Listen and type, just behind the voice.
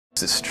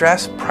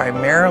Stress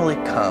primarily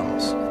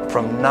comes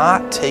from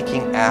not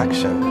taking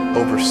action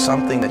over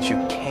something that you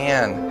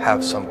can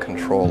have some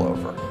control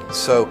over.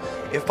 So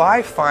if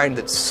I find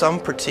that some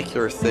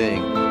particular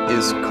thing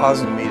is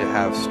causing me to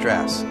have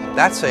stress,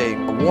 that's a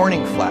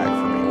warning flag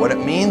for me. What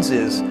it means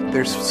is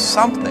there's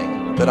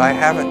something that I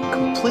haven't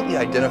completely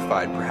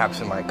identified, perhaps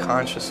in my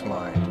conscious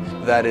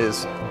mind, that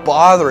is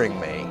bothering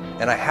me,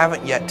 and I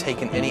haven't yet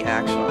taken any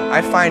action on it.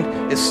 I find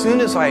as soon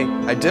as I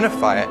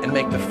identify it and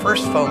make the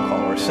first phone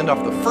call or send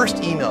off the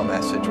first email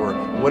message or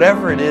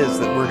whatever it is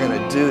that we're going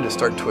to do to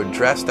start to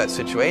address that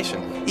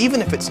situation,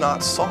 even if it's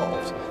not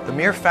solved, the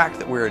mere fact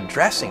that we're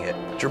addressing it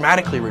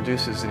dramatically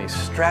reduces any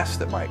stress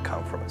that might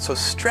come from it. So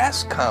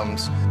stress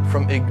comes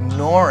from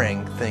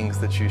ignoring things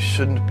that you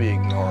shouldn't be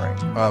ignoring,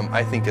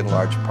 I think in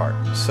large part.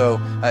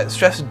 So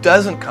stress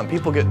doesn't come,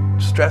 people get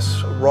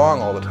stress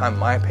wrong all the time in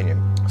my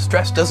opinion.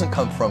 Stress doesn't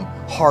come from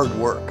hard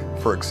work,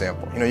 for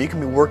example. You know, you can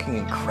be working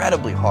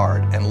incredibly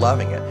hard and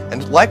loving it.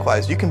 And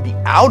likewise, you can be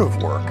out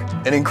of work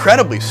and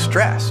incredibly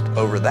stressed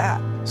over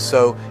that.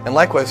 So, and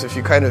likewise, if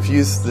you kind of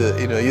use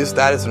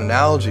that as an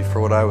analogy for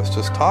what I was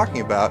just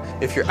talking about,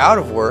 if you're out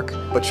of work,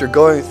 but you're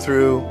going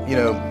through,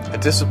 a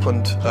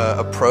disciplined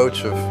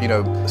approach of,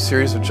 a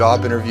series of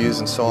job interviews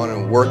and so on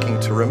and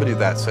working to remedy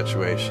that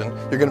situation,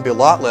 you're going to be a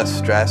lot less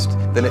stressed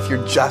than if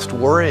you're just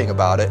worrying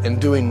about it and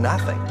doing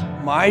nothing.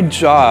 My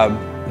job,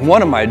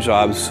 one of my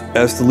jobs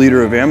as the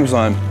leader of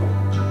Amazon,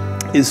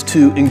 is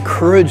to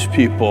encourage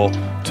people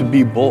to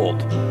be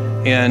bold.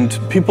 And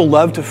people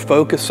love to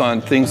focus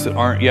on things that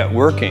aren't yet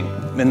working.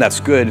 And that's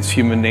good, it's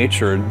human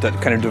nature. That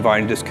kind of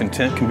divine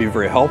discontent can be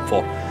very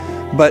helpful.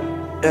 But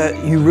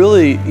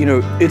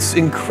it's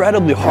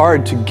incredibly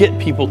hard to get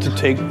people to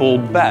take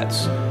bold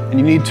bets. And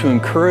you need to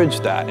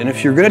encourage that. And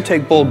if you're going to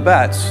take bold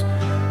bets,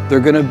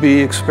 they're going to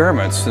be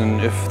experiments.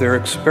 And if they're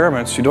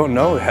experiments, you don't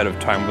know ahead of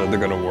time whether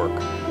they're going to work.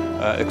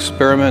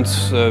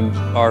 Experiments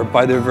are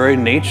by their very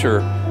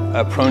nature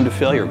prone to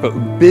failure.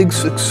 But big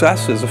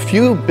successes, a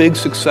few big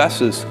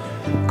successes,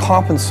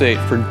 compensate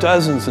for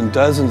dozens and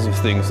dozens of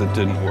things that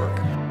didn't work.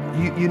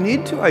 You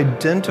need to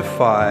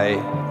identify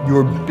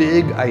your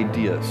big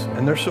ideas,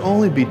 and there should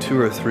only be 2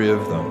 or 3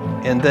 of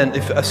them. And then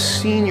if a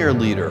senior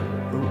leader,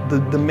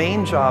 the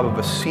main job of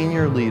a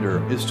senior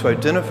leader is to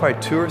identify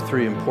 2 or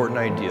 3 important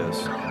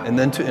ideas and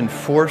then to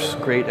enforce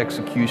great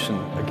execution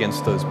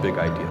against those big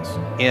ideas.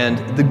 And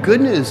the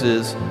good news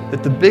is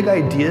that the big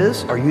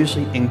ideas are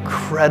usually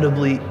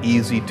incredibly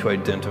easy to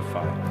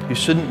identify. You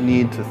shouldn't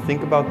need to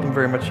think about them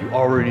very much. You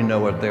already know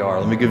what they are.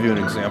 Let me give you an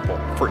example.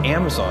 For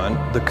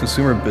Amazon, the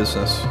consumer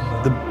business,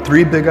 the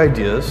 3 big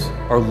ideas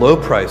are low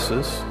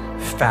prices,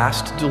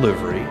 fast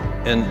delivery,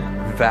 and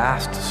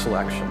vast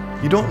selection.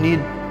 You don't need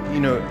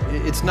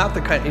it's not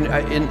the kind,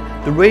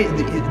 the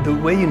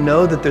way you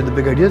know that they're the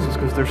big ideas is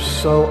because they're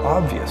so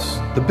obvious.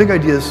 The big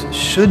ideas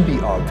should be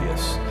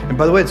obvious. And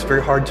by the way, it's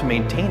very hard to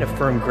maintain a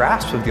firm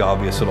grasp of the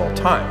obvious at all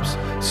times.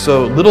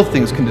 So little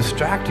things can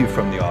distract you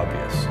from the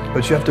obvious.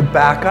 But you have to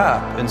back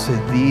up and say,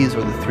 these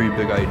are the 3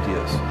 big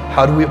ideas.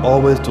 How do we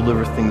always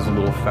deliver things a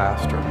little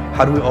faster?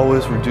 How do we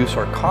always reduce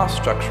our cost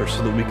structure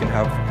so that we can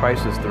have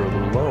prices that are a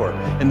little lower?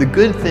 And the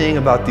good thing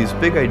about these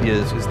big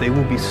ideas is they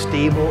will be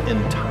stable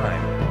in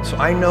time. So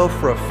I know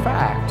for a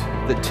fact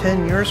that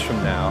 10 years from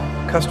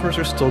now, customers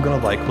are still going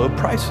to like low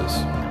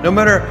prices. No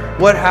matter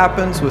what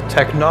happens with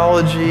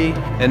technology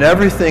and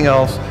everything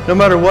else, no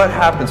matter what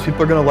happens,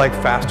 people are going to like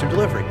faster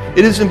delivery.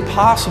 It is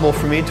impossible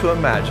for me to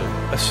imagine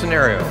a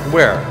scenario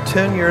where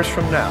 10 years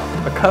from now,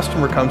 a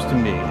customer comes to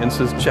me and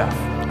says, Jeff,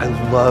 I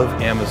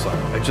love Amazon.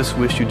 I just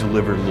wish you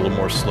delivered a little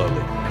more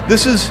slowly.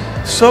 This is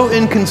so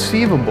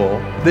inconceivable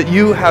that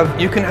you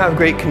can have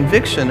great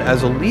conviction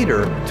as a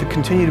leader to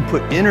continue to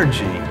put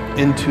energy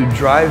into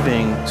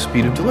driving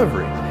speed of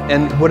delivery.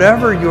 And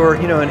whatever you're,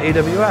 in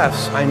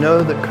AWS, I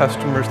know that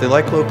customers, they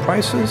like low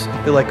prices,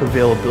 they like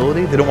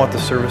availability, they don't want the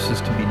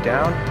services to be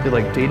down, they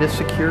like data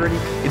security.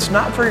 It's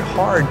not very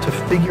hard to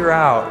figure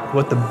out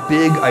what the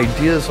big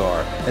ideas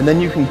are, and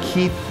then you can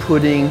keep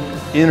putting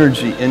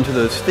energy into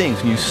those things.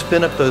 And you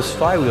spin up those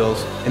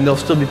flywheels, and they'll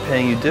still be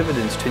paying you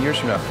dividends 10 years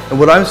from now. And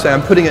what I'm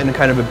saying, I'm putting it in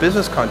kind of a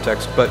business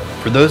context, but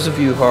for those of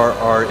you who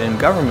are in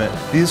government,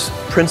 these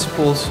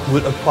principles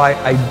would apply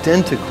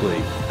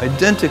identically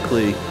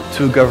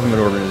to a government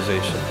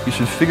organization. You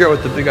should figure out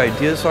what the big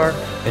ideas are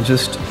and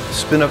just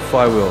spin up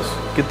flywheels.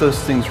 Get those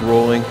things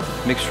rolling.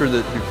 Make sure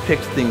that you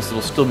picked things that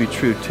will still be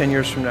true 10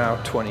 years from now,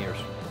 20 years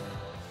from now.